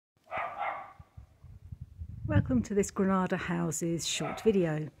Welcome to this Granada Houses short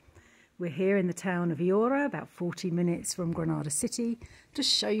video. We're here in the town of Illora, about 40 minutes from Granada City, to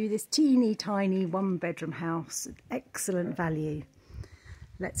show you this teeny tiny one-bedroom house at excellent value.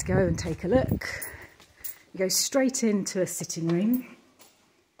 Let's go and take a look. You go straight into a sitting room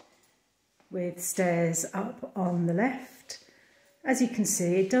with stairs up on the left. As you can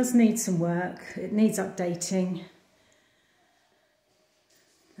see, it does need some work. It needs updating.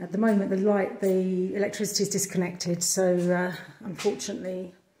 At the moment, the electricity is disconnected, so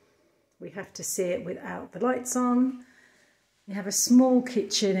unfortunately we have to see it without the lights on. You have a small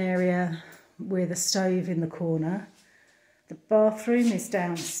kitchen area with a stove in the corner. The bathroom is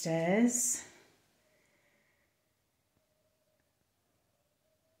downstairs.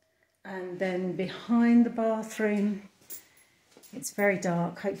 And then behind the bathroom, it's very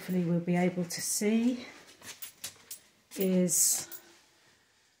dark, hopefully we'll be able to see, is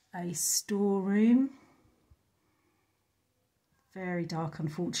a storeroom. Very dark,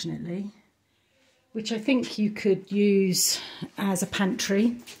 unfortunately, which I think you could use as a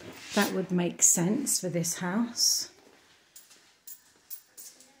pantry. That would make sense for this house.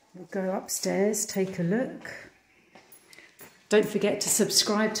 We'll go upstairs, take a look. Don't forget to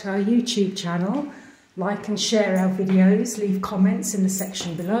subscribe to our YouTube channel, like and share our videos, leave comments in the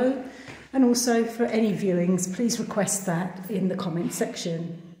section below, and also for any viewings, please request that in the comment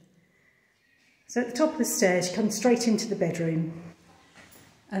section. So at the top of the stairs, you come straight into the bedroom,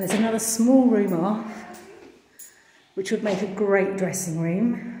 and there's another small room off, which would make a great dressing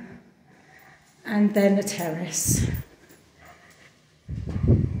room, and then a terrace.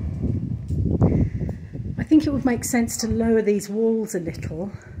 I think it would make sense to lower these walls a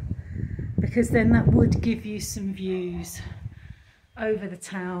little, because then that would give you some views over the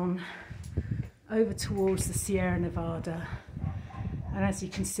town, over towards the Sierra Nevada. And as you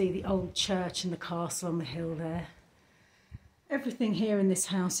can see, the old church and the castle on the hill there. Everything here in this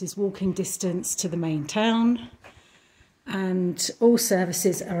house is walking distance to the main town, and all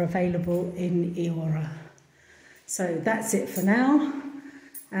services are available in Illora. So that's it for now,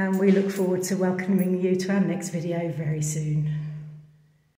 and we look forward to welcoming you to our next video very soon.